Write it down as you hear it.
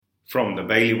From the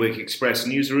Bailiwick Express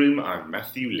newsroom, I'm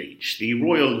Matthew Leach. The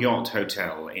Royal Yacht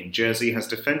Hotel in Jersey has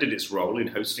defended its role in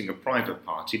hosting a private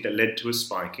party that led to a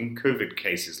spike in COVID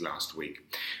cases last week.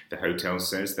 The hotel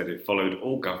says that it followed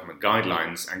all government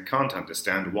guidelines and can't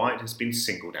understand why it has been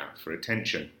singled out for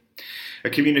attention. A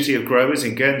community of growers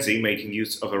in Guernsey making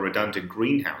use of a redundant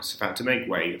greenhouse have had to make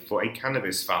way for a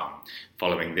cannabis farm.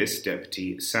 Following this,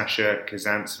 Deputy Sasha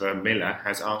Kazantseva-Miller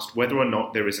has asked whether or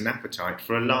not there is an appetite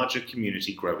for a larger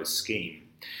community growers scheme.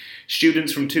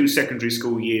 Students from 2 secondary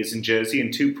school years in Jersey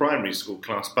and 2 primary school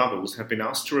class bubbles have been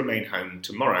asked to remain home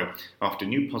tomorrow after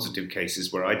new positive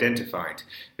cases were identified.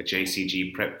 A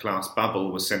JCG prep class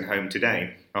bubble was sent home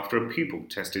today after a pupil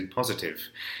tested positive.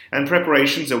 And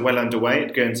preparations are well underway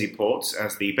at Guernsey ports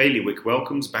as the Bailiwick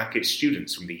welcomes back its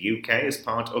students from the UK as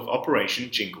part of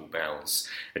Operation Jingle Bells.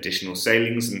 Additional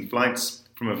sailings and flights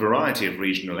from a variety of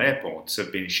regional airports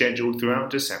have been scheduled throughout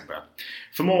December.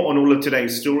 For more on all of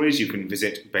today's stories, you can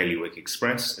visit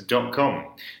bailiwickexpress.com.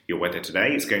 Your weather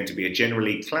today is going to be a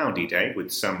generally cloudy day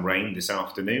with some rain this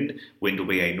afternoon. Wind will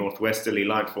be a northwesterly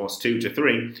light force 2 to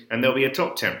 3, and there'll be a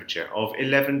top temperature of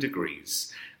 11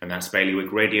 degrees. And that's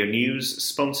Bailiwick Radio News,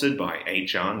 sponsored by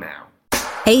HR Now.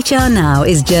 HR Now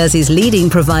is Jersey's leading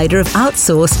provider of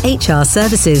outsourced HR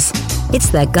services. It's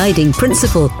their guiding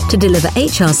principle to deliver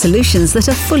HR solutions that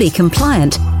are fully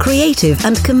compliant, creative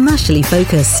and commercially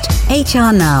focused.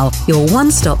 HR Now, your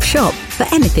one-stop shop for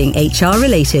anything HR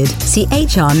related. See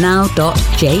hrnow.je.